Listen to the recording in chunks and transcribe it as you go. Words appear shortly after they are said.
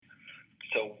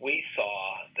So we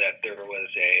saw that there was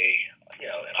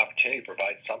an opportunity to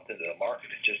provide something to the market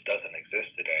that just doesn't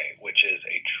exist today, which is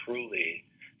a truly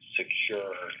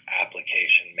secure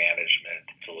application management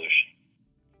solution.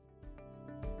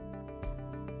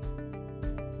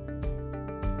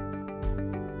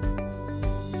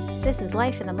 This is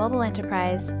Life in the Mobile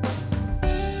Enterprise.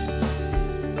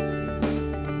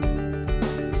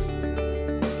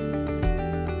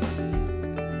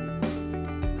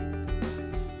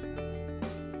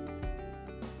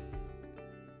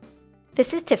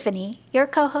 This is Tiffany, your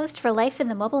co-host for Life in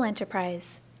the Mobile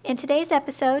Enterprise. In today's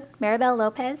episode, Maribel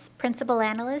Lopez, Principal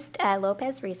Analyst at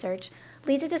Lopez Research,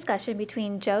 leads a discussion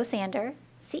between Joe Sander,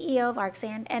 CEO of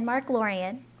Arcsand, and Mark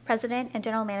Lorien, President and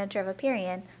General Manager of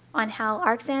Aperion, on how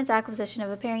Arcsand's acquisition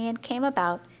of Aperion came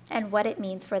about and what it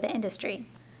means for the industry.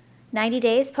 90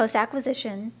 days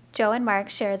post-acquisition, Joe and Mark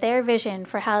share their vision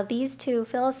for how these two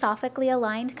philosophically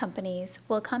aligned companies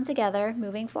will come together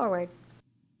moving forward.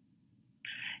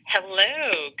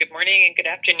 Hello, good morning and good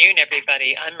afternoon,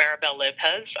 everybody. I'm Maribel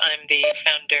Lopez. I'm the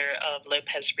founder of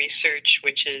Lopez Research,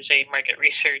 which is a market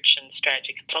research and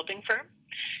strategy consulting firm.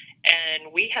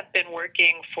 And we have been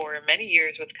working for many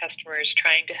years with customers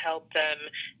trying to help them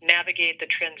navigate the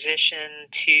transition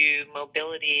to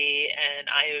mobility and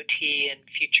IoT and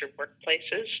future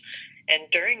workplaces. And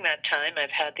during that time,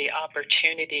 I've had the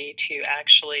opportunity to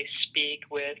actually speak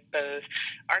with both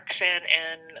Arcsand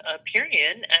and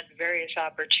Aperion at various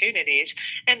opportunities.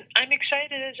 And I'm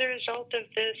excited as a result of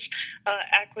this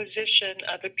acquisition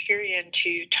of Aperion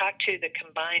to talk to the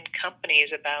combined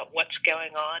companies about what's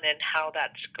going on and how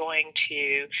that's going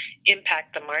to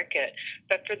impact the market.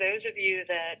 But for those of you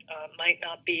that might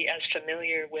not be as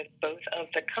familiar with both of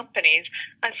the companies,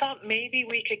 I thought maybe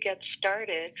we could get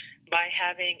started by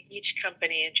having each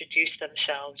company introduce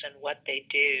themselves and what they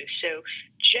do. So,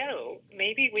 Joe,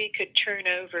 maybe we could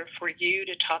turn over for you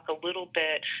to talk a little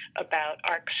bit about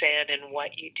Arcsand and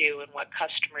what you do and what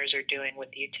customers are doing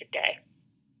with you today.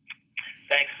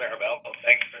 Thanks, Maribel.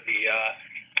 Thanks for the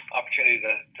opportunity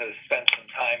to spend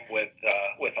some time with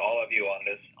all of you on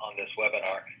this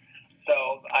webinar.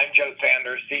 So, I'm Joe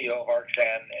Sanders, CEO of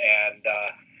Arcsand, and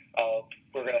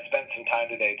we're going to spend some time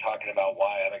today talking about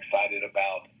why I'm excited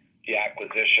about the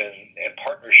acquisition and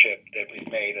partnership that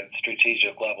we've made at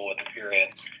strategic level with Aperion.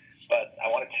 But I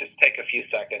want to just take a few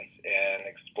seconds and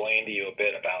explain to you a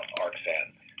bit about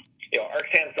Arcsand.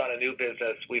 Arcsand's not a new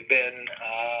business. We've been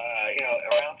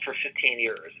around for 15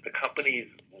 years. The company's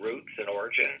roots and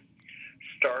origin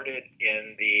started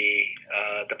in the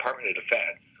Department of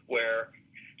Defense, where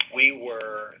we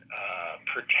were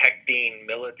protecting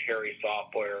military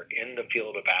software in the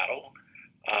field of battle,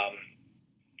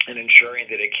 and ensuring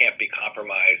that it can't be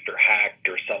compromised or hacked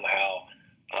or somehow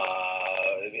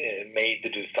made to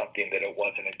do something that it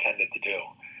wasn't intended to do.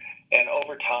 And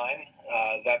over time,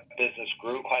 that business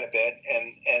grew quite a bit,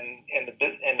 and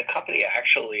the company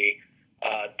actually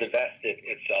divested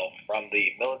itself from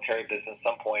the military business at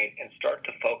some point and started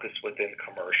to focus within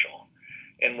commercial.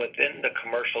 And within the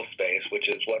commercial space, which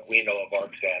is what we know of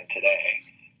Arcsand today,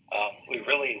 we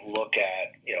really look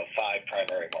at 5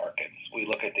 primary markets. We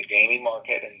look at the gaming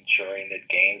market, ensuring that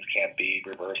games can't be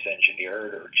reverse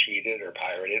engineered or cheated or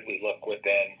pirated. We look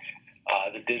within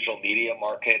the digital media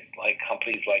market, like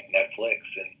companies like Netflix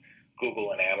and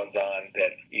Google and Amazon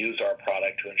that use our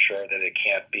product to ensure that it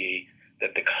can't be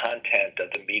that the content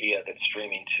of the media that's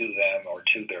streaming to them or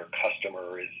to their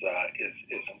customer is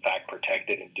in fact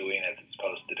protected and doing as it's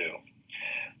supposed to do.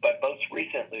 But most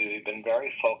recently, we've been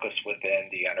very focused within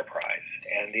the enterprise.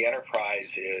 And the enterprise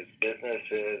is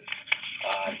businesses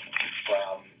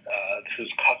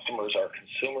whose customers are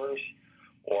consumers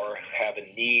or have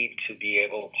a need to be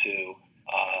able to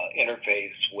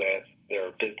interface with their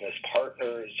business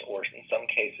partners or, in some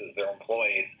cases, their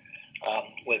employees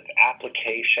with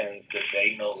applications that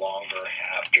they no longer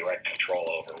have direct control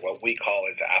over. What we call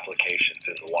is applications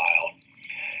in the wild.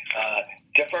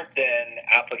 Different than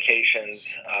applications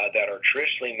that are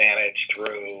traditionally managed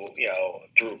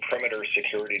through perimeter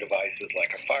security devices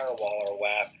like a firewall or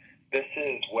WAF. This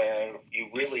is where you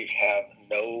really have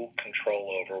no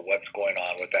control over what's going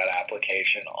on with that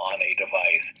application on a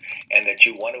device, and that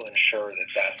you want to ensure that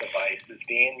that device is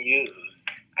being used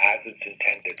as it's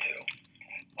intended to.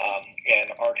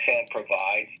 And Arcsand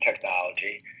provides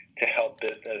technology to help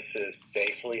businesses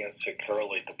safely and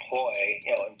securely deploy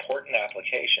important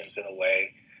applications in a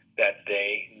way that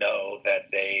they know that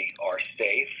they are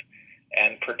safe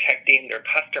and protecting their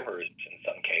customers in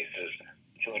some cases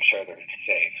to ensure that it's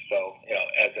safe. So,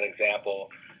 as an example,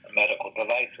 a medical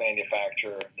device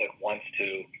manufacturer that wants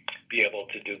to be able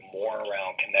to do more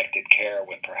around connected care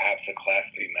with perhaps a Class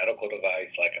 3 medical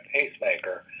device like a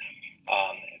pacemaker,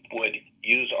 would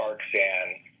use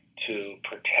ARCSAN to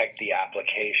protect the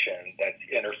application that's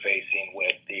interfacing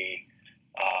with the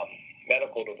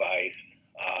medical device,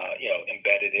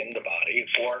 embedded in the body,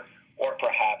 or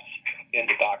perhaps in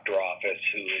the doctor office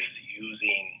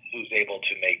who's able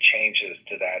to make changes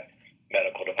to that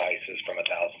medical devices from 1,000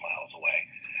 miles away.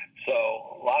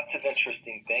 So lots of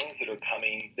interesting things that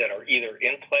are either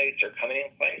in place or coming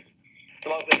in place.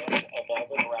 Some of it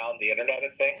evolving around the Internet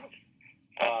of Things,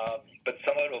 but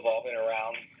some of it evolving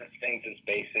around things as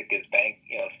basic as bank,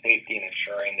 safety and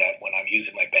ensuring that when I'm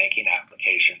using my banking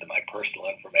application, that my personal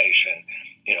information,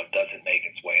 doesn't make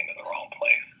its way into the wrong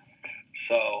place.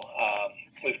 So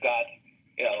we've got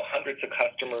hundreds of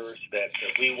customers that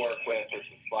we work with. There's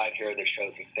a slide here that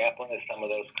shows a sampling of some of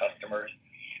those customers.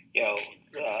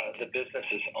 The business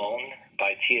is owned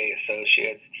by TA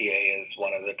Associates. TA is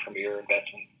one of the premier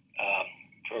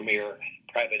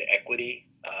private equity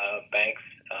banks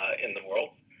in the world,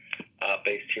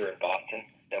 based here in Boston,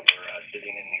 that we're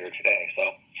sitting in here today. So,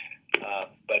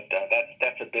 but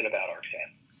that's a bit about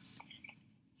ARCSAN.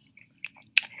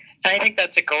 I think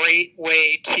that's a great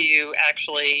way to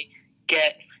actually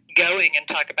get going and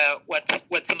talk about what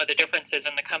some of the differences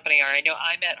in the company are. I know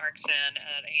I met ARCSAN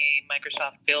at a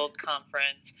Microsoft Build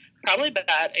conference probably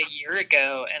about a year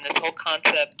ago, and this whole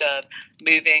concept of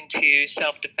moving to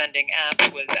self-defending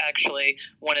apps was actually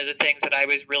one of the things that I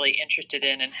was really interested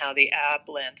in, and how the app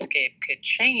landscape could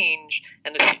change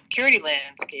and the security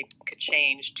landscape could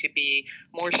change to be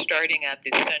more starting at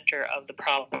the center of the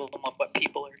problem of what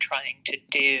people are trying to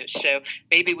do. So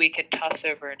maybe we can toss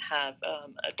over and have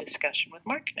a discussion with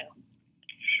Mark now.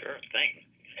 Sure, thanks.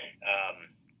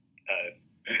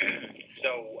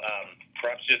 So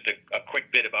perhaps just a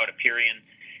quick bit about Aperion.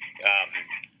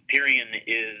 Aperion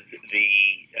is the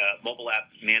mobile app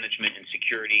management and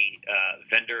security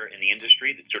vendor in the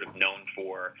industry that's sort of known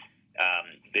for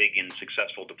big and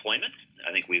successful deployment.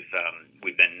 I think we've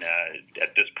been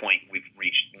at this point we've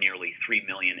reached nearly 3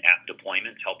 million app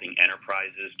deployments, helping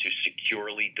enterprises to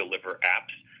securely deliver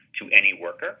apps to any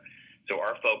worker. So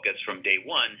our focus from day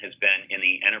one has been in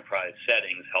the enterprise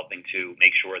settings, helping to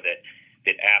make sure that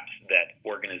apps that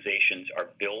organizations are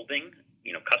building,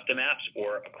 custom apps,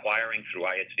 or acquiring through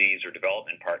ISVs or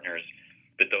development partners,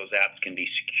 that those apps can be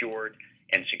secured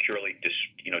and securely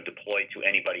deployed to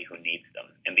anybody who needs them.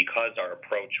 And because our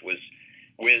approach was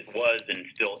and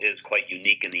still is quite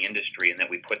unique in the industry, in that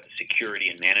we put the security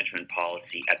and management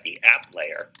policy at the app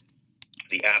layer,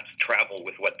 the apps travel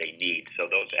with what they need. So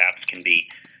those apps can be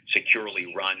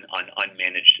securely run on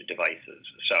unmanaged devices.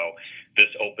 So this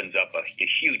opens up a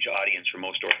huge audience for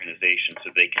most organizations,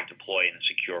 so they can deploy in a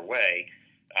secure way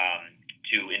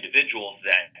to individuals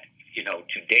that,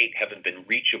 to date haven't been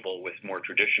reachable with more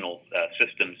traditional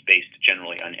systems based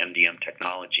generally on MDM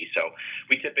technology. So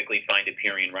we typically find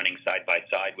Aperion running side by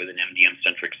side with an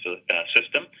MDM-centric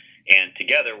system, and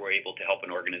together we're able to help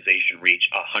an organization reach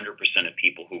 100% of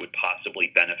people who would possibly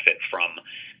benefit from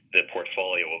the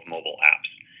portfolio of mobile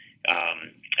apps.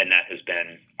 And that has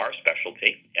been our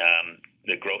specialty.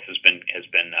 The growth has been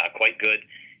quite good,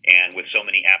 and with so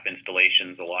many app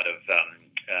installations, a lot of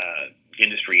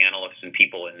industry analysts and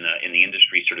people in the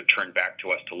industry sort of turn back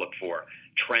to us to look for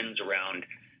trends around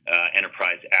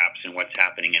enterprise apps and what's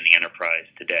happening in the enterprise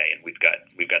today. And we've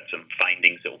got some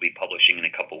findings that we'll be publishing in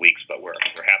a couple of weeks, but we're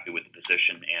happy with the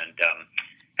position and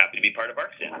happy to be part of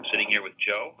ARCSAN. I'm sitting here with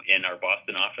Joe in our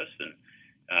Boston office, and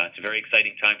it's a very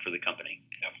exciting time for the company.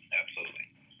 Yep, absolutely.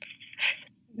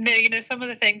 No, some of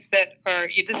the things that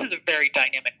this is a very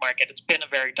dynamic market. It's been a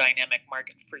very dynamic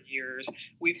market for years.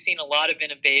 We've seen a lot of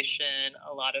innovation,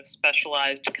 a lot of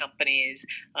specialized companies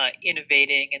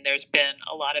innovating, and there's been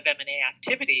a lot of M&A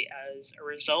activity as a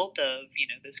result of,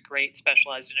 this great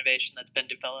specialized innovation that's been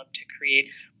developed to create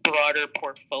broader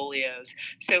portfolios.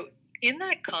 So in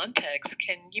that context,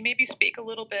 can you maybe speak a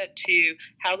little bit to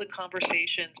how the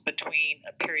conversations between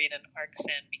Aperion and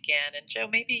ARCSAN began? And Joe,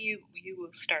 maybe you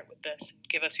will start with this and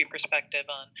give us your perspective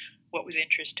on what was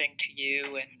interesting to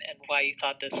you and why you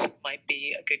thought this might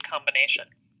be a good combination.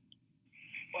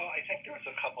 Well, I think there's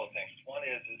a couple of things. One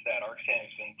is that ARCSAN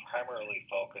has been primarily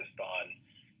focused on,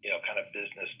 kind of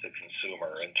business to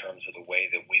consumer in terms of the way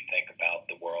that we think about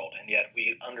the world. And yet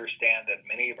we understand that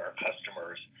many of our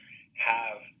customers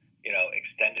have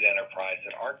extended enterprise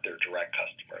that aren't their direct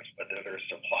customers, but they're their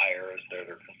suppliers, they're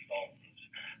their consultants,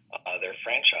 they're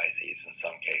franchisees in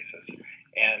some cases,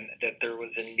 and that there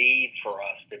was a need for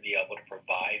us to be able to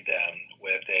provide them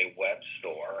with a web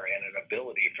store and an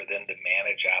ability for them to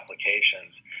manage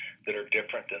applications that are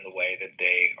different than the way that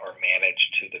they are managed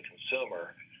to the consumer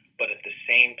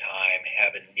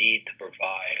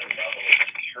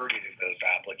security to those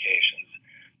applications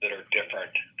that are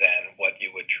different than what you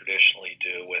would traditionally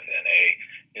do within a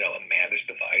managed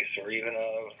device or even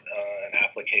an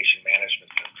application management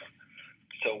system.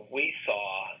 So we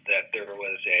saw that there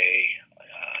was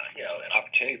an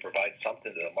opportunity to provide something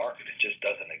to the market that just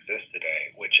doesn't exist today,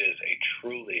 which is a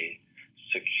truly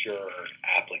secure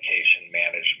application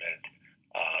management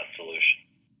solution.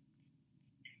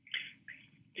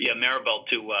 Yeah, Maribel,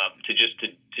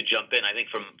 to jump in, I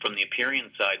think from the Aperion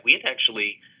side, we had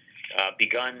actually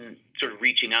begun sort of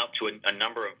reaching out to a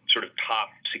number of sort of top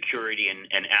security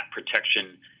and app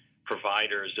protection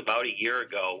providers about a year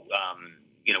ago.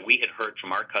 We had heard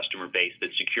from our customer base that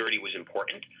security was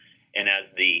important, and as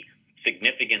the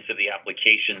significance of the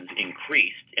applications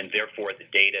increased, and therefore the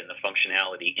data and the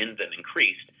functionality in them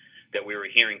increased, that we were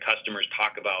hearing customers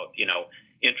talk about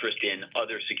interest in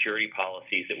other security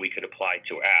policies that we could apply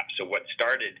to apps. So what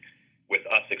started with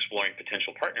us exploring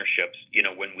potential partnerships,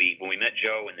 when we met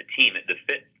Joe and the team, the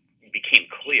fit became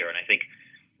clear. And I think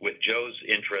with Joe's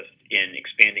interest in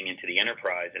expanding into the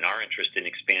enterprise and our interest in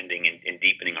expanding and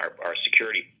deepening our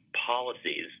security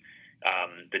policies,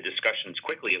 the discussions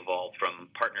quickly evolved from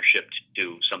partnership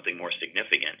to something more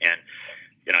significant.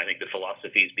 And I think the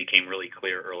philosophies became really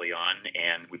clear early on,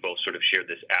 and we both sort of shared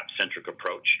this app-centric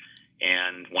approach.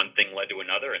 And one thing led to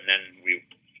another, and then we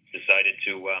decided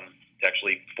to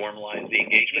actually formalize the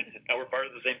engagement. Now we're part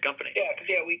of the same company. Yeah, because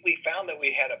we found that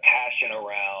we had a passion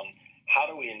around how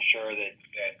do we ensure that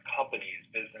companies,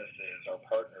 businesses, our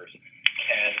partners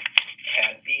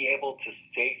can be able to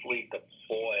safely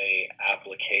deploy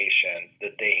applications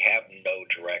that they have no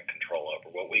direct control over,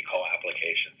 what we call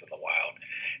applications in the wild.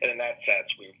 And in that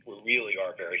sense, we really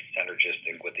are very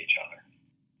synergistic with each other.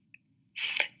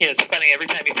 It's funny, every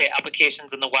time you say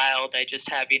applications in the wild, I just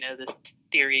have, this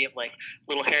theory of like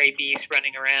little hairy beasts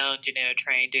running around,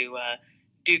 trying to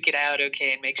duke it out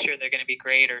okay and make sure they're going to be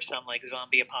great, or some like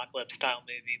zombie apocalypse style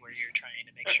movie where you're trying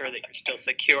to make sure that you're still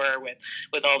secure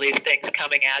with all these things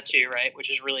coming at you, right,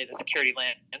 which is really the security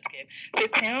landscape. So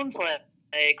it sounds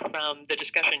like from the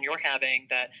discussion you're having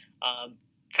that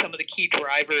some of the key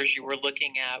drivers you were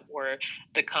looking at were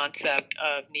the concept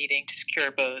of needing to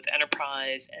secure both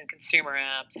enterprise and consumer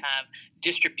apps, have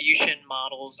distribution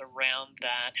models around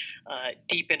that,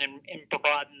 deepen and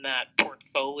broaden that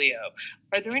portfolio.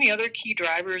 Are there any other key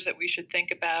drivers that we should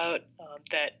think about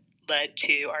that led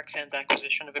to ArcSend's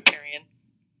acquisition of Aperion?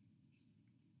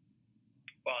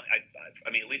 Well,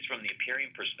 I mean, at least from the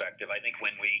Aperion perspective, I think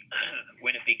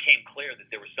when it became clear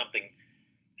that there was something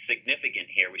significant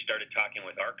here, we started talking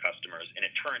with our customers, and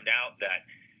it turned out that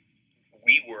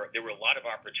there were a lot of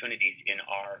opportunities in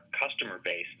our customer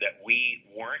base that we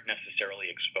weren't necessarily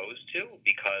exposed to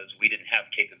because we didn't have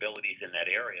capabilities in that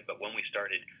area. But when we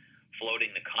started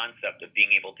floating the concept of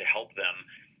being able to help them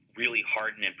really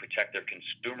harden and protect their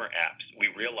consumer apps, we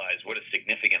realized what a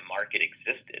significant market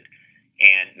existed,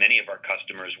 and many of our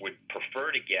customers would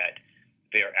prefer to get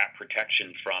their app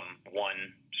protection from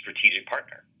one strategic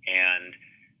partner, and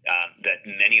that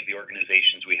many of the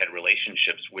organizations we had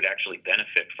relationships would actually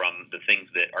benefit from the things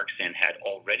that ArcSend had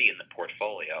already in the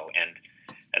portfolio.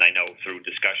 And I know through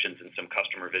discussions and some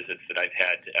customer visits that I've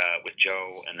had with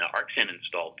Joe and the ArcSend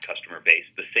installed customer base,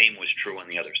 the same was true on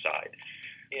the other side.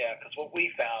 Yeah, because what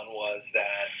we found was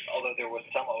that although there was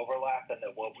some overlap in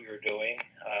what we were doing,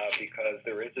 because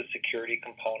there is a security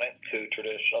component to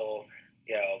traditional,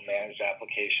 managed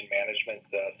application management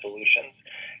solutions,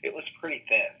 it was pretty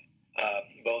thin.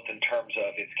 Both in terms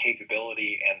of its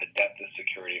capability and the depth of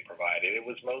security provided. It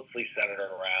was mostly centered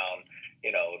around,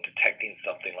 detecting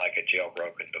something like a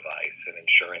jailbroken device and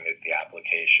ensuring that the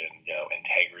application,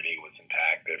 integrity was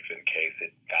intact if in case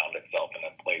it found itself in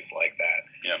a place like that.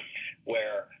 Yeah.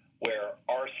 Where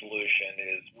our solution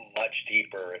is much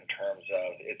deeper in terms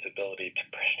of its ability to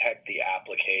protect the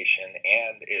application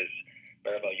and is,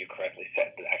 Maribel, you correctly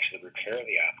said, to actually repair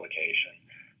the application.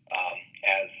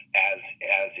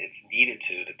 As it's needed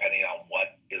to, depending on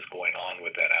what is going on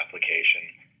with that application,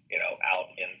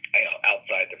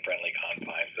 outside the friendly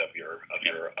confines of your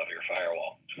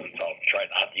firewall. So I'll try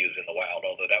not to use in the wild,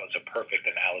 although that was a perfect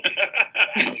analogy.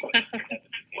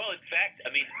 Well, in fact, I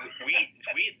mean, we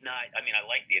had not. I mean, I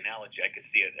like the analogy. I could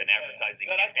see an advertising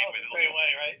campaign with little,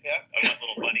 way, right? Yeah. I want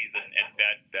little bunnies and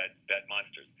bad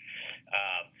monsters.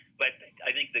 But I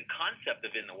think the concept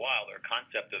of in the wild, or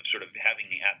concept of sort of having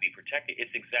the app be protected, it's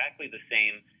exactly the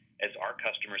same as our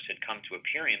customers had come to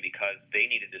Aperion because they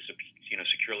needed to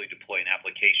securely deploy an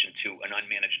application to an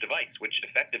unmanaged device, which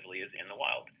effectively is in the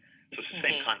wild. So it's the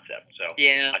same concept. So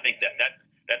yeah. I think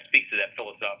that speaks to that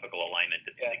philosophical alignment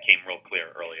that became real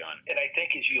clear early on. And I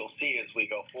think as you'll see as we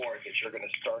go forward that you're going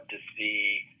to start to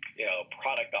see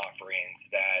product offerings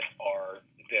that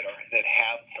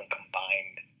have some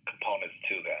combined components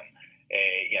to them.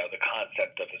 The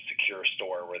concept of a secure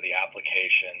store where the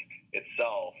application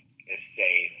itself is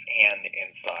safe and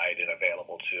inside and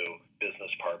available to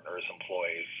business partners,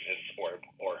 employees, or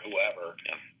whoever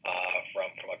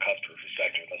from a customer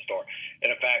perspective in the store.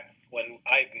 And in fact, when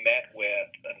I've met with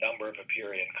a number of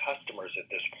Aperion customers at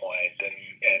this point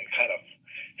and kind of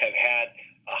have had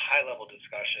a high-level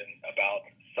discussion about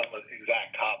some of the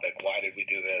exact topic, why did we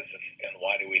do this, and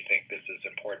why do we think this is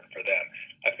important for them,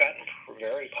 I've gotten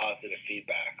very positive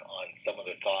feedback on some of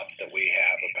the thoughts that we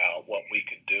have about what we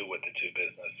could do with the two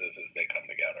businesses as they come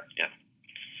together. Yeah.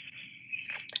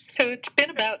 So it's been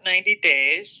about 90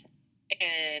 days,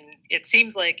 and it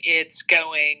seems like it's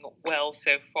going well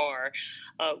so far.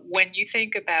 When you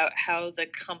think about how the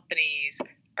companies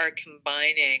are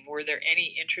combining, were there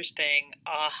any interesting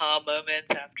aha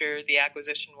moments after the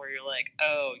acquisition where you're like,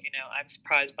 oh, I'm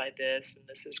surprised by this and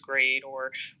this is great,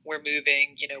 or we're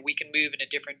moving, we can move in a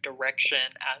different direction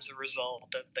as a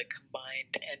result of the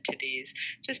combined entities?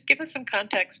 Just give us some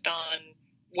context on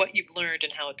what you've learned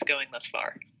and how it's going thus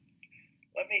far.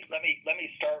 Let me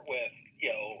start with,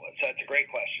 so that's a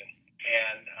great question,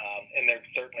 and there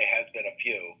certainly has been a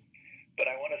few, but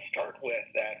I want to start with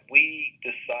that we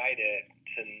decided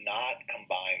to not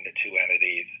combine the two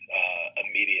entities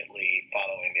immediately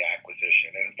following the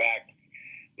acquisition. And in fact,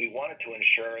 we wanted to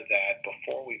ensure that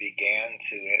before we began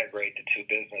to integrate the two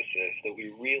businesses, that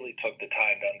we really took the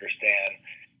time to understand,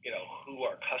 who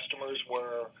our customers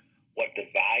were, what the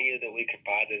value that we could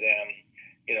provide to them,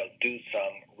 do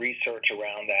some research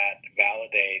around that,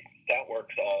 validate. That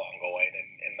work's all ongoing,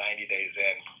 and 90 days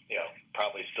in,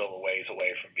 probably still a ways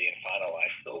away from being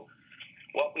finalized. So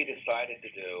what we decided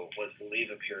to do was to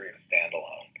leave Aperion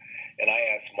standalone. And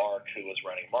I asked Mark, who was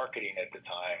running marketing at the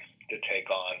time, to take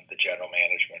on the general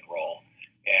management role.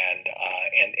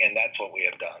 And that's what we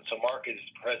have done. So Mark is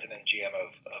president and GM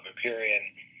of Aperion,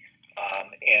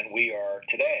 and we are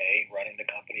today running the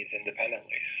companies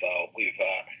independently. So we've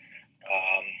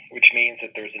which means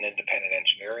that there's an independent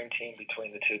engineering team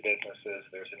between the two businesses.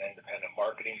 There's an independent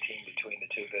marketing team between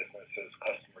the two businesses.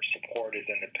 Customer support is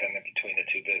independent between the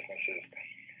two businesses.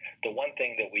 The one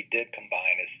thing that we did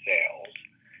combine is sales,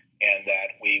 and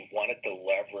that we wanted to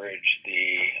leverage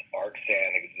the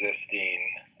Arxan existing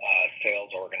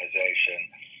sales organization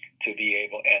to be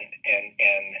able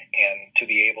and to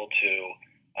be able to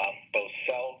both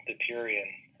sell the Aperion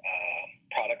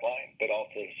product line, but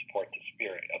also to support the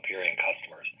Aperion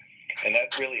customers. And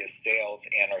that really is sales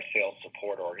and our sales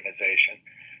support organization.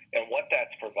 And what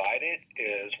that's provided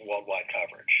is worldwide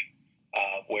coverage,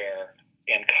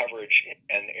 and coverage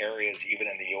in areas even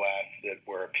in the U.S.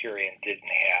 where Aperion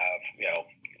didn't have,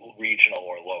 regional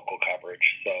or local coverage.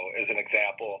 So as an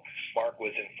example, Mark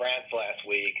was in France last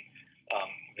week,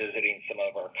 visiting some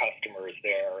of our customers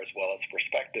there as well as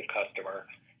prospective customer.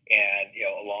 And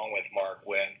along with Mark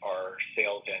went our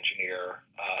sales engineer,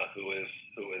 who is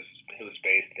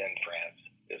based in France,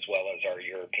 as well as our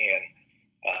European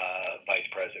vice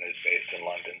president is based in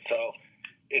London. So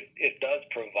it does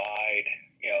provide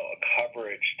a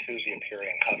coverage to the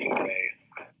Aperion customer base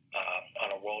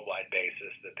on a worldwide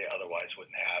basis that they otherwise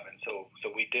wouldn't have. And so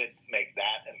we did make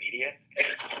that immediate.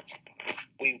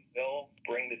 We will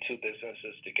bring the two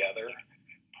businesses together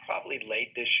probably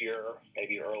late this year,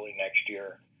 maybe early next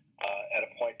year. At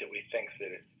a point that we think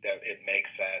that it makes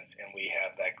sense, and we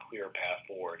have that clear path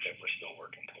forward that we're still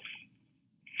working towards.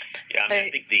 Yeah,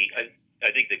 I think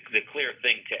the clear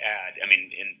thing to add,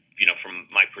 from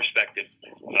my perspective,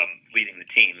 leading the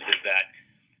team, is that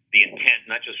the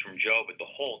intent, not just from Joe, but the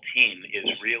whole team, is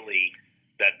really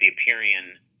that the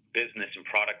Aperion business and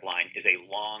product line is a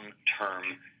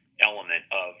long-term element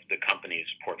of the company's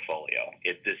portfolio.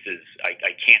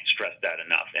 I can't stress that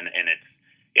enough, and it's.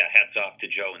 Yeah, hats off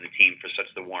to Joe and the team for such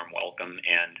the warm welcome,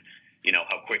 and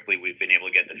how quickly we've been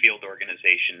able to get the field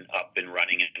organization up and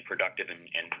running and productive and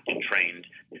trained.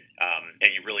 And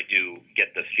you really do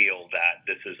get the feel that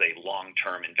this is a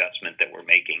long-term investment that we're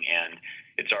making, and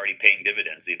it's already paying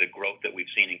dividends. The growth that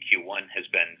we've seen in Q1 has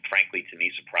been, frankly, to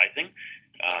me, surprising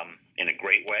in a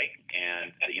great way.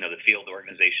 And the field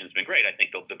organization's been great. I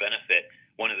think the benefit,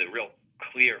 one of the real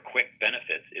clear, quick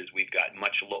benefits, is we've got a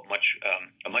much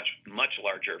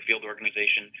larger field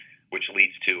organization, which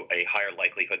leads to a higher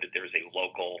likelihood that there's a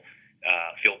local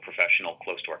field professional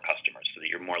close to our customers, so that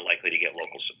you're more likely to get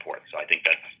local support. So I think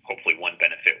that's hopefully one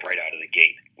benefit right out of the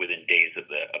gate within days of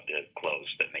the close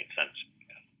that makes sense.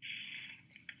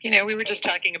 We were just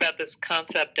talking about this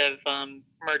concept of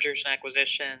mergers and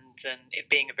acquisitions and it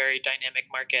being a very dynamic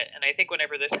market. And I think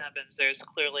whenever this happens, there's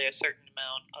clearly a certain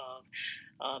amount of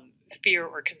fear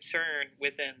or concern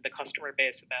within the customer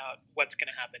base about what's going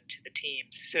to happen to the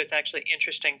teams. So it's actually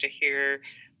interesting to hear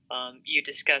you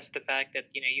discuss the fact that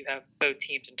you have both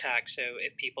teams intact. So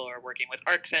if people are working with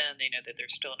Arxan, they know that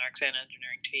there's still an Arxan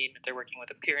engineering team. If they're working with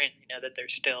Aperion, they know that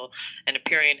there's still an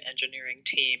Aperion engineering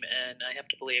team. And I have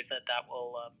to believe that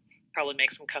will probably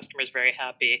make some customers very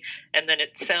happy. And then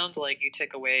it sounds like you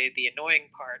took away the annoying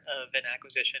part of an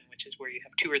acquisition, which is where you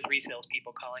have 2 or 3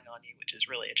 salespeople calling on you, which is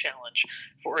really a challenge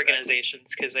for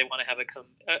organizations because they want to have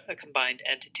a combined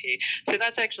entity. So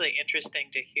that's actually interesting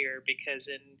to hear, because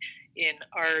in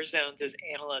our zones as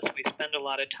analysts, we spend a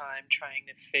lot of time trying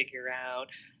to figure out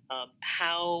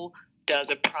how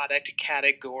does a product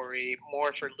category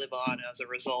morph or live on as a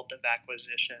result of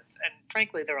acquisitions. And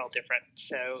frankly, they're all different.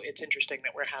 So it's interesting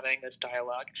that we're having this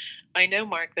dialogue. I know,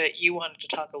 Mark, that you wanted to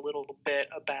talk a little bit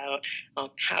about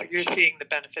how you're seeing the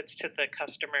benefits to the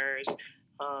customers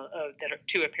that are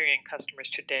to Aperion customers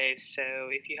today. So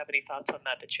if you have any thoughts on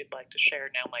that you'd like to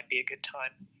share, now might be a good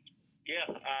time. Yeah.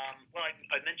 Well,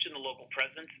 I mentioned the local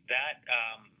presence. That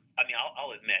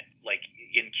I'll admit, like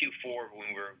in Q4 when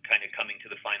we were kind of coming to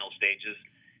the final stages,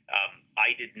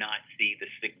 I did not see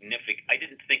I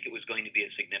didn't think it was going to be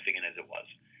as significant as it was.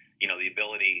 The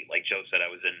ability, like Joe said, I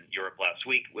was in Europe last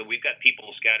week. Well, we've got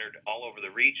people scattered all over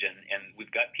the region, and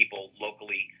we've got people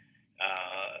locally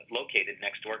located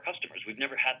next to our customers. We've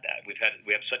never had that. We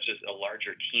have such a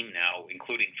larger team now,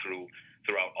 including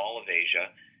throughout all of Asia.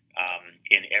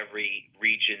 In every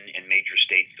region and major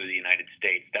states through the United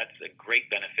States. That's a great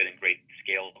benefit and great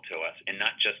scale to us, and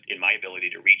not just in my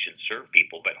ability to reach and serve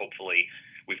people, but hopefully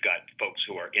we've got folks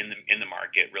who are in the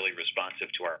market really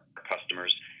responsive to our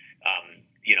customers.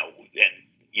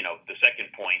 The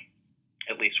second point,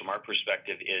 at least from our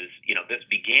perspective, is this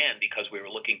began because we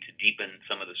were looking to deepen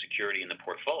some of the security in the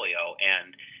portfolio,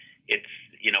 and it's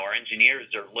our engineers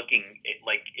are looking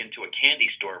like into a candy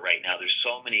store right now. There's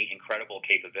so many incredible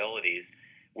capabilities.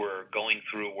 We're going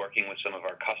through working with some of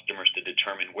our customers to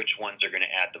determine which ones are going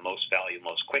to add the most value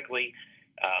most quickly.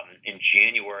 In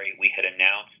January, we had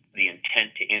announced the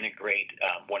intent to integrate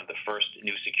one of the first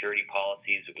new security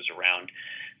policies. It was around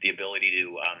the ability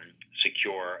to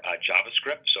secure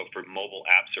JavaScript. So for mobile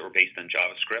apps that were based on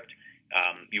JavaScript,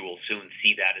 you will soon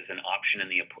see that as an option in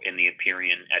the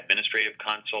Aperion administrative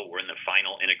console. We're in the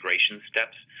final integration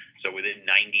steps. So within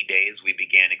 90 days, we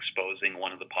began exposing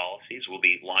one of the policies. We'll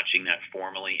be launching that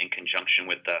formally in conjunction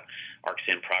with the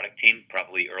Arxan product team,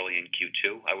 probably early in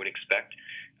Q2, I would expect.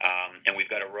 And we've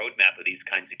got a roadmap of these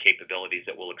kinds of capabilities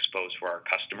that we'll expose for our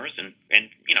customers. And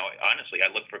honestly, I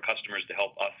look for customers to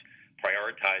help us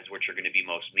prioritize which are going to be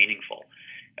most meaningful.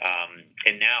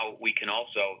 And now we can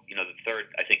also, the third,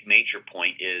 I think, major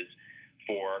point is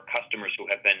for customers who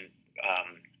have been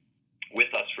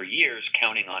with us for years,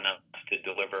 counting on us to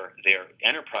deliver their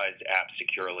enterprise apps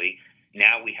securely.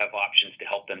 Now we have options to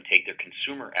help them take their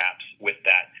consumer apps with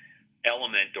that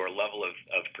element or level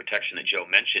of protection that Joe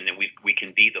mentioned, and we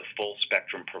can be the full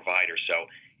spectrum provider. So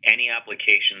any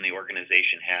application the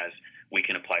organization has, we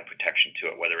can apply protection to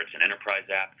it, whether it's an enterprise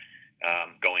app,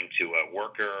 going to a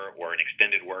worker or an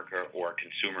extended worker or a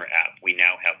consumer app. We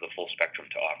now have the full spectrum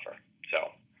to offer.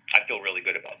 So I feel really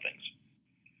good about things.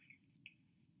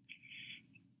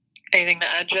 Anything to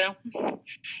add, Joe?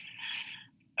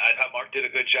 I thought Mark did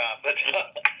a good job. But,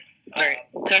 all right.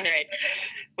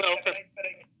 Well, but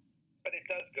it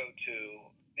does go to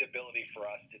the ability for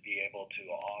us to be able to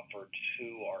offer to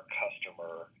our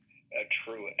customer a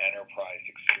true enterprise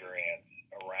experience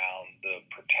around the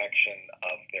protection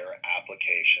of their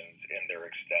applications in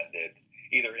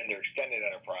either in their extended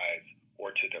enterprise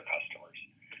or to their customers.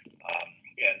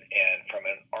 And from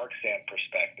an Arxan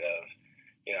perspective,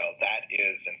 that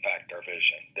is in fact our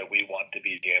vision, that we want to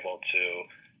be able to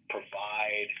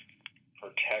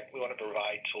we want to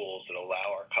provide tools that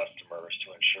allow our customers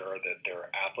to ensure that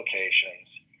their applications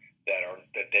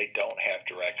that they don't have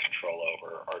direct control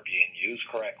over are being used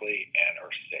correctly and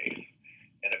are safe.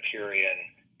 And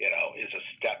Aperion,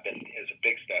 is a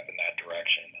big step in that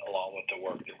direction, along with the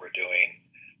work that we're doing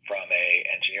from a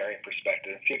engineering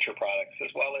perspective and future products, as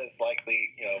well as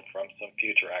likely, from some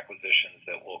future acquisitions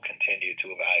that we'll continue to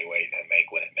evaluate and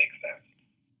make when it makes sense.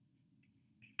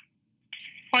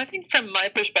 Well, I think from my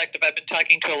perspective, I've been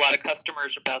talking to a lot of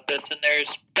customers about this, and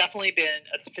there's definitely been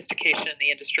a sophistication in the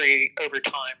industry over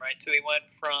time, right? So we went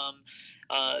from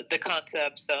the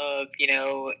concepts of,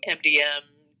 MDM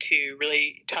to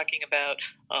really talking about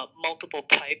multiple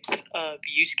types of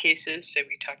use cases. So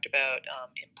we talked about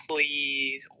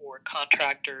employees or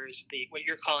contractors, what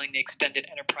you're calling the extended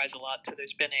enterprise a lot. So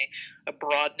there's been a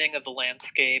broadening of the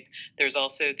landscape. There's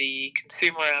also the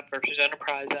consumer app versus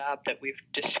enterprise app that we've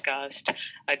discussed.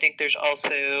 I think there's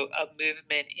also a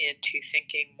movement into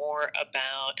thinking more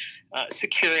about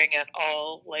securing at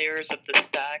all layers of the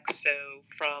stack. So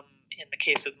from, in the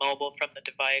case of mobile, from the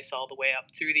device all the way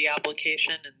up through the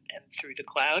application and through the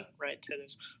cloud, right? So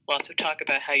there's lots of talk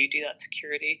about how you do that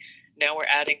security. Now we're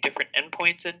adding different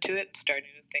endpoints into it, starting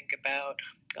to think about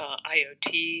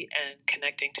IoT and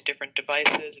connecting to different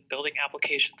devices and building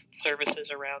applications and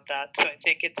services around that. So I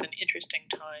think it's an interesting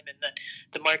time and that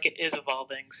the market is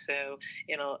evolving. So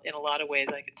in a lot of ways,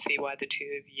 I can see why the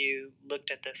two of you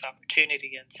looked at this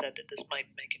opportunity and said that this might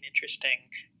make an interesting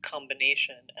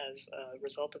combination as a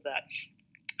result of that.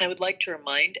 I would like to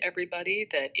remind everybody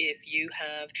that if you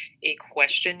have a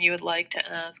question you would like to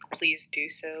ask, please do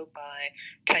so by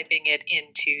typing it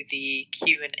into the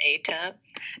Q&A tab.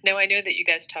 Now, I know that you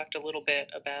guys talked a little bit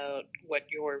about what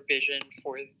your vision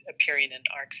for Aperion and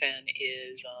Arxan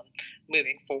is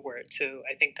moving forward, so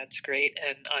I think that's great.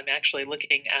 And I'm actually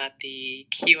looking at the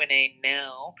Q&A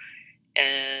now,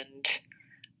 and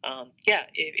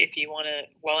if you want to,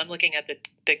 while I'm looking at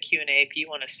the Q&A, if you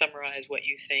want to summarize what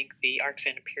you think the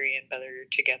Arxan Aperion Better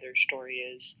Together story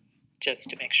is, just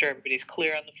to make sure everybody's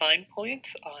clear on the fine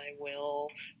points, I will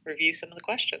review some of the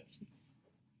questions.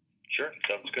 Sure,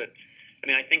 sounds good. I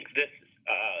mean, I think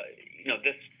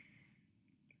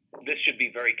this should be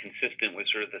very consistent with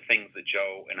sort of the things that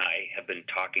Joe and I have been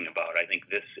talking about. I think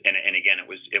this, and again, it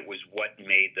was what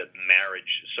made the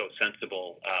marriage so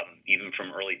sensible, even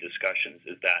from early discussions,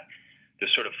 is that the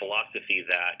sort of philosophy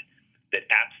that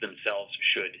apps themselves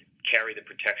should carry the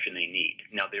protection they need.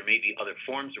 Now, there may be other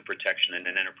forms of protection that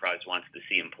an enterprise wants to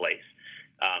see in place,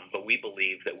 but we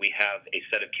believe that we have a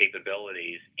set of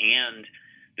capabilities and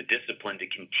the discipline to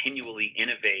continually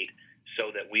innovate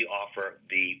so that we offer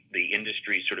the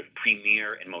industry's sort of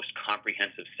premier and most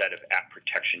comprehensive set of app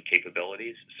protection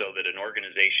capabilities so that an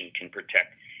organization can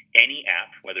protect any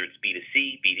app, whether it's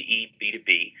B2C, B2E,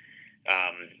 B2B,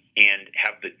 and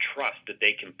have the trust that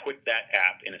they can put that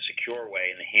app in a secure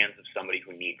way in the hands of somebody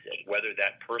who needs it, whether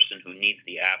that person who needs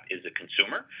the app is a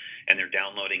consumer and they're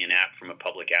downloading an app from a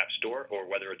public app store, or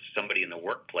whether it's somebody in the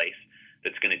workplace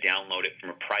that's going to download it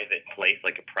from a private place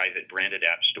like a private branded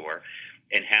app store,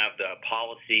 and have the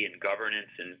policy and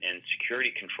governance and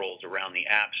security controls around the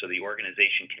app so the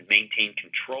organization can maintain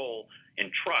control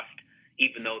and trust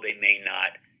even though they may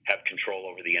not have control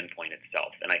over the endpoint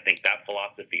itself. And I think that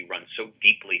philosophy runs so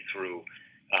deeply through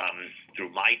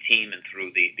my team and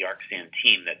through the Arxan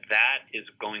team that is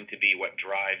going to be what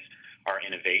drives our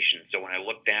innovation. So when I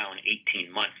look down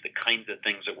 18 months, the kinds of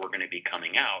things that we're going to be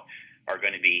coming out are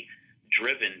going to be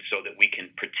driven so that we can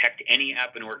protect any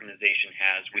app an organization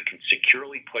has, we can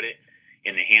securely put it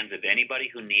in the hands of anybody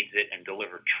who needs it, and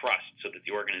deliver trust so that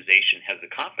the organization has the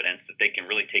confidence that they can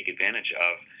really take advantage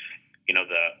of,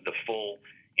 the full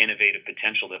innovative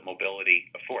potential that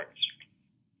mobility affords.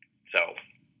 So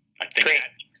I think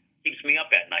that keeps me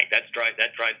up at night. That drives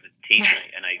the team,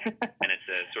 and it's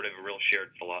a sort of a real shared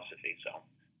philosophy. So.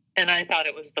 And I thought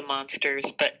it was the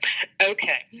monsters, but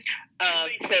okay.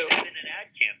 So in an ad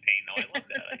campaign, though, I love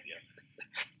that idea. Yeah.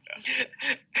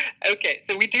 Okay,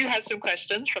 so we do have some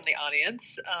questions from the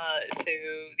audience. So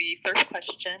the first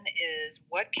question is,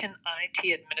 what can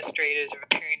IT administrators or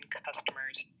Aperion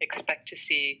customers expect to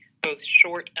see both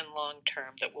short and long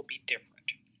term that will be different?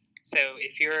 So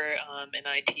if you're an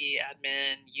IT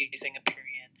admin using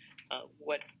Aperion,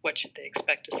 what should they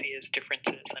expect to see as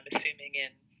differences? I'm assuming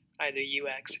in either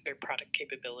UX or product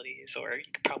capabilities, or you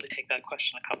could probably take that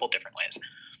question a couple different ways.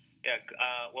 Yeah,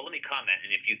 well, let me comment,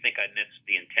 and if you think I missed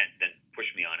the intent, then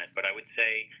push me on it. But I would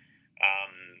say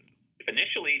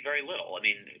initially very little. I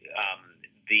mean,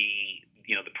 the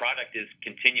product is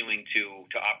continuing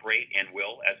to operate and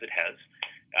will as it has.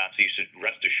 So you should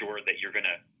rest assured that you're going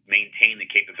to maintain the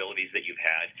capabilities that you've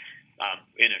had.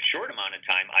 In a short amount of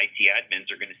time, IT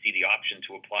admins are going to see the option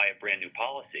to apply a brand new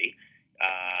policy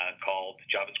called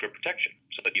JavaScript protection,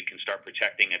 so that you can start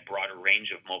protecting a broader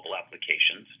range of mobile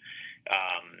applications.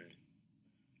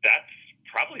 That's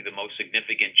probably the most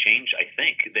significant change, I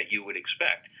think, that you would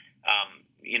expect.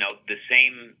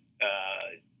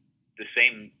 The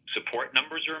same support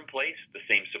numbers are in place. The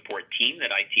same support team that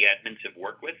IT admins have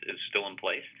worked with is still in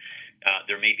place.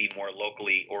 There may be more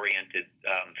locally oriented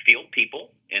field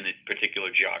people in a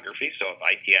particular geography. So if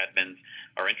IT admins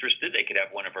are interested, they could have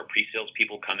one of our pre-sales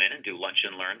people come in and do lunch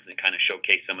and learns and kind of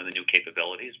showcase some of the new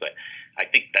capabilities. But I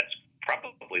think that's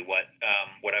probably what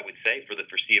I would say for the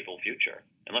foreseeable future,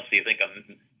 unless you think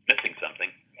I'm missing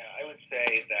something. Yeah, I would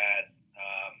say that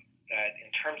that in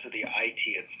terms of the IT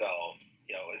itself,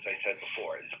 as I said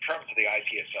before, that's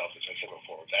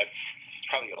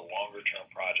probably a longer-term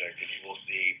project, and you will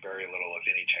see very little, if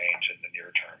any, change in the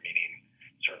near term, meaning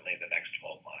certainly the next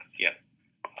 12 months. Yeah.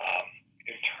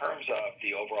 In terms of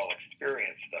the overall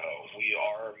experience, though, we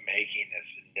are making a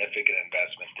significant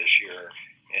investment this year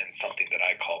in something that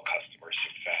I call customer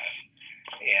success,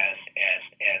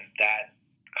 and that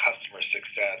customer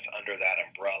success under that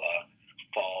umbrella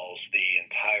falls the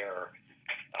entire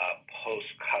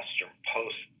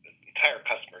entire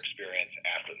customer experience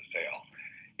after the sale,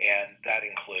 and that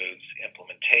includes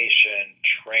implementation,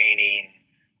 training,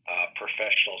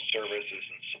 professional services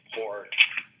and support,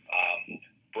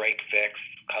 break fix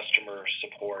customer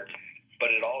support,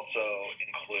 but it also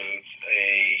includes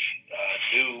a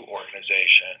new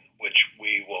organization which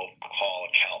we will call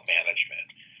account management.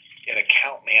 And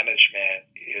account management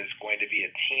is going to be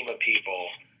a team of people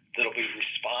that will be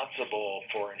responsible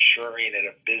for ensuring at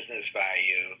a business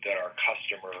value that our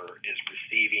customer is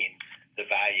receiving the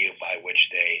value by which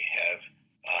they have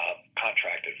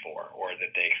contracted for, or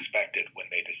that they expected when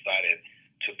they decided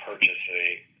to purchase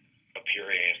a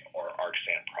Aperion or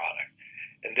ArcSand product.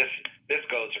 And this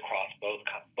goes across both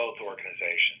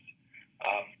organizations.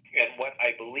 And what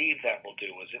I believe that will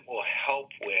do is it will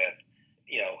help with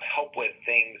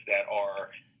things that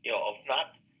are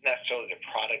not necessarily the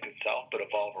product itself, but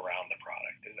evolve around the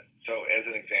product. And so, as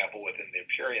an example, within the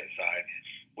Aperion side,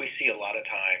 we see a lot of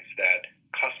times that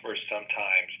customers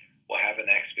sometimes will have an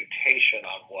expectation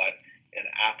on what an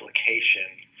application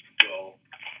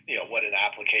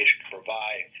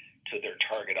provide to their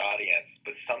target audience,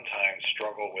 but sometimes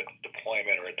struggle with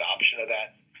deployment or adoption of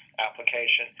that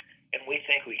application. And we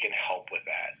think we can help with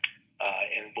that,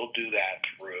 and we'll do that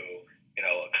through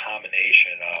a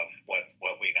combination of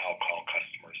what we now call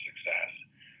customer success.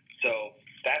 So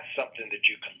that's something that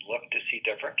you can look to see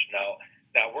different. Now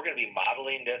we're going to be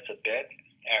modeling this a bit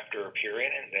after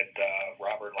Aperion, and that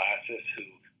Robert Lassis, who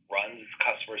runs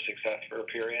customer success for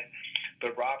Aperion,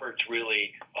 but Robert's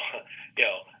really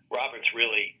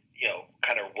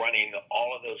kind of running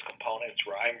all of those components,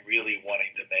 where I'm really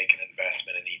wanting to make an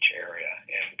investment in each area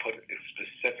and put a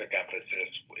specific emphasis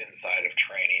inside of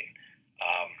training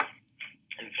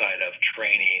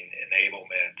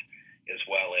enablement, as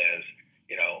well as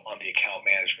on the account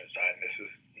management side. And this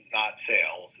is not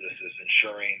sales. This is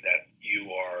ensuring that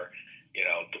you are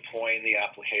deploying the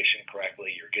application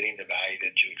correctly, you're getting the value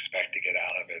that you expect to get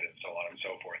out of it, and so on and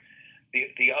so forth.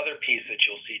 The other piece that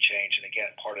you'll see change, and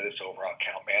again, part of this overall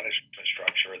account management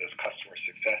structure, this customer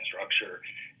success structure,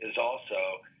 is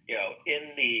also,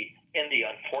 in the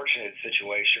unfortunate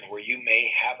situation where you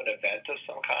may have an event of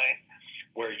some kind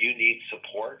where you need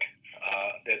support,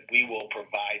 that we will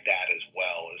provide that as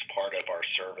well as part of our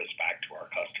service back to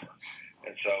our customer.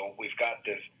 And so we've got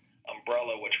this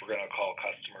umbrella, which we're going to call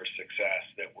customer success,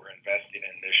 that we're investing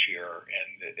in this year,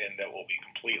 and that will be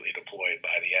completely deployed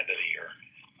by the end of the year.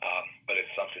 But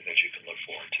it's something that you can look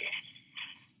forward to.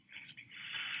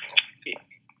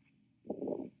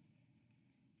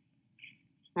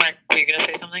 Mark, were you going to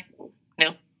say something?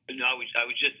 No? No, I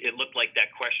was just, it looked like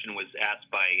that question was asked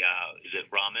by, is it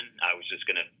Raman? I was just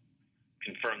going to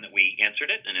confirm that we answered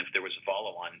it, and if there was a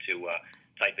follow-on, to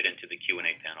type it into the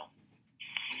Q&A panel.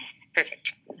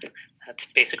 Perfect. That's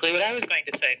basically what I was going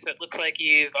to say. So it looks like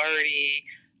you've already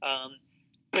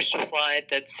pushed a slide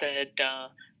that said,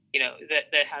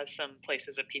 that has some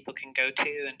places that people can go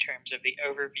to in terms of the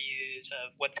overviews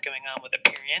of what's going on with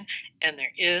Aperion. And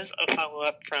there is a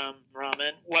follow-up from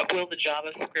Raman. What will the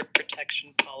JavaScript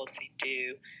protection policy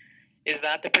do? Is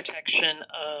that the protection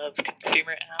of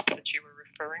consumer apps that you were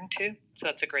referring to? So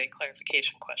that's a great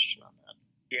clarification question on that.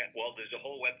 Yeah, well, there's a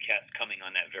whole webcast coming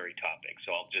on that very topic.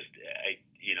 So I'll just,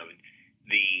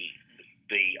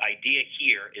 the idea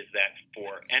here is that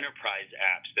for enterprise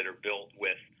apps that are built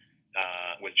with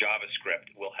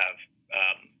JavaScript, we'll have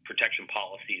protection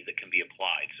policies that can be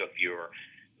applied. So if you're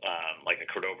like a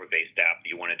Cordova-based app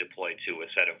you want to deploy to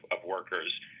a set of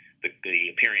workers, the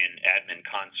Aperion admin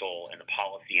console and the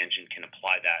policy engine can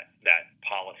apply that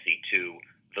policy to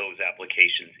those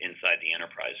applications inside the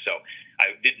enterprise. So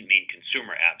I didn't mean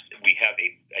consumer apps. We have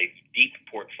a deep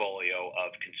portfolio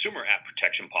of consumer app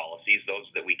protection policies,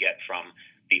 those that we get from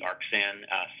the ArcSand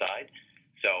side.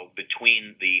 So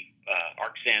between the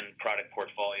ArcSand product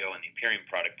portfolio and the Aperion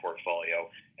product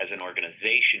portfolio, as an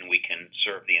organization, we can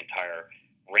serve the entire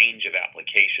range of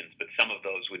applications applications, but some of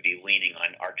those would be leaning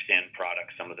on ArcSand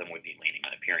products. Some of them would be leaning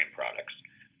on Aperion products.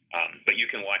 But you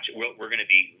can watch. We're going to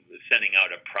be sending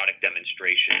out a product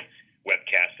demonstration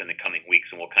webcast in the coming weeks,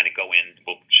 and we'll kind of go in.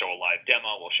 We'll show a live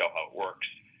demo. We'll show how it works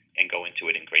and go into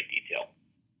it in great detail.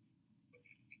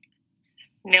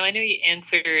 Now, I know you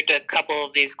answered a couple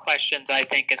of these questions, I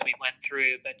think, as we went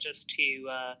through, but just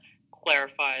to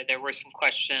clarify, there were some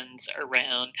questions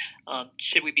around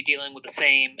should we be dealing with the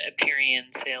same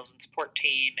Aperion sales and support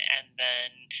team, and then,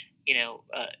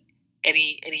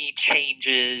 any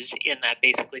changes in that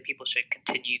basically people should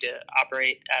continue to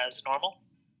operate as normal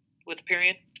with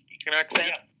Aperion and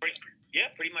ArcSand? Yeah,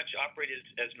 pretty much operate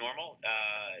as normal.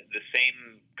 The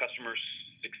same customer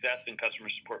success and customer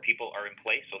support people are in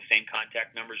place, so same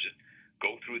contact numbers, just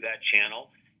go through that channel.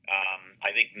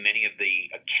 I think many of the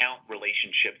account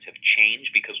relationships have changed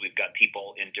because we've got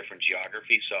people in different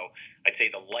geographies. So I'd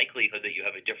say the likelihood that you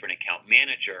have a different account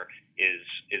manager is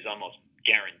almost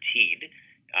guaranteed.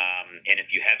 And if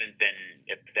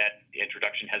that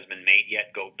introduction hasn't been made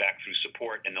yet, go back through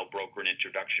support and they'll broker an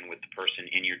introduction with the person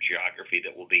in your geography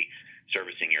that will be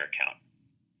servicing your account.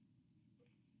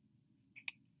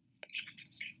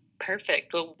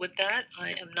 Perfect. Well, with that,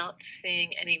 I am not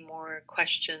seeing any more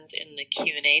questions in the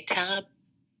Q&A tab,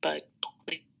 but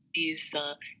please,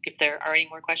 if there are any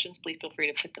more questions, please feel free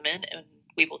to put them in, and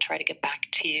we will try to get back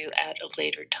to you at a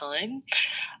later time.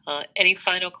 Any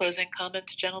final closing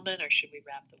comments, gentlemen, or should we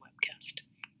wrap the webcast?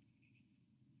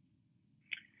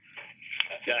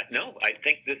 No, I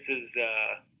think this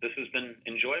has been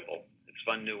enjoyable. It's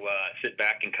fun to sit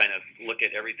back and kind of look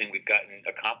at everything we've gotten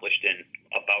accomplished in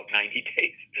about 90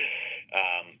 days.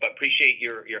 But appreciate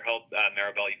your help,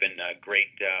 Maribel. You've been a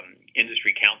great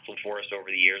industry counsel for us over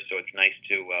the years, so it's nice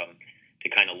to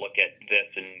kind of look at this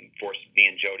and force me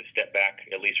and Joe to step back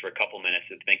at least for a couple minutes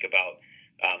to think about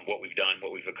what we've done,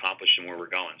 what we've accomplished, and where we're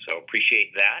going. So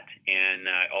appreciate that, and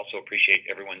also appreciate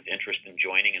everyone's interest in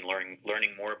joining and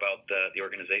learning more about the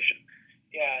organization.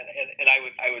 Yeah, and I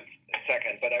would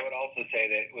second, but I would also say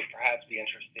that it would perhaps be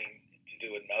interesting to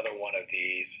do another one of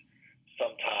these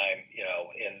sometime,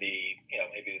 in the,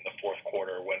 maybe in the fourth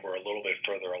quarter when we're a little bit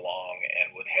further along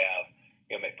and would have,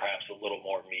 perhaps a little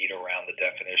more meat around the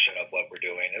definition of what we're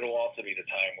doing. It'll also be the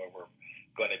time where we're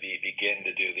going to begin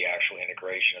to do the actual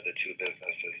integration of the two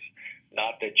businesses.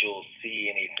 Not that you'll see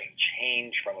anything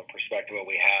change from a perspective of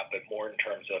what we have, but more in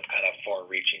terms of kind of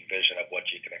far-reaching vision of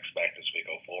what you can expect as we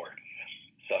go forward.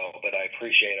 So, but I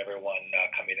appreciate everyone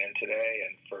coming in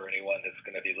today, and for anyone that's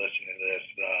going to be listening to this,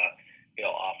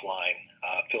 offline,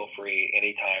 feel free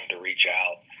anytime to reach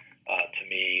out to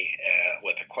me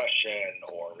with a question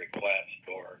or request,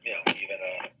 or even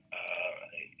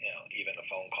a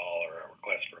phone call or a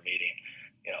request for a meeting.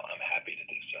 I'm happy to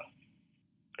do so.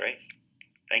 Great.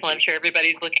 Thank you. I'm sure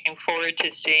everybody's looking forward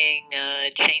to seeing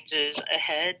changes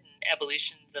ahead and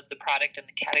evolutions of the product and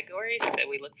the categories. So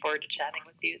we look forward to chatting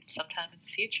with you sometime in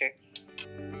the future.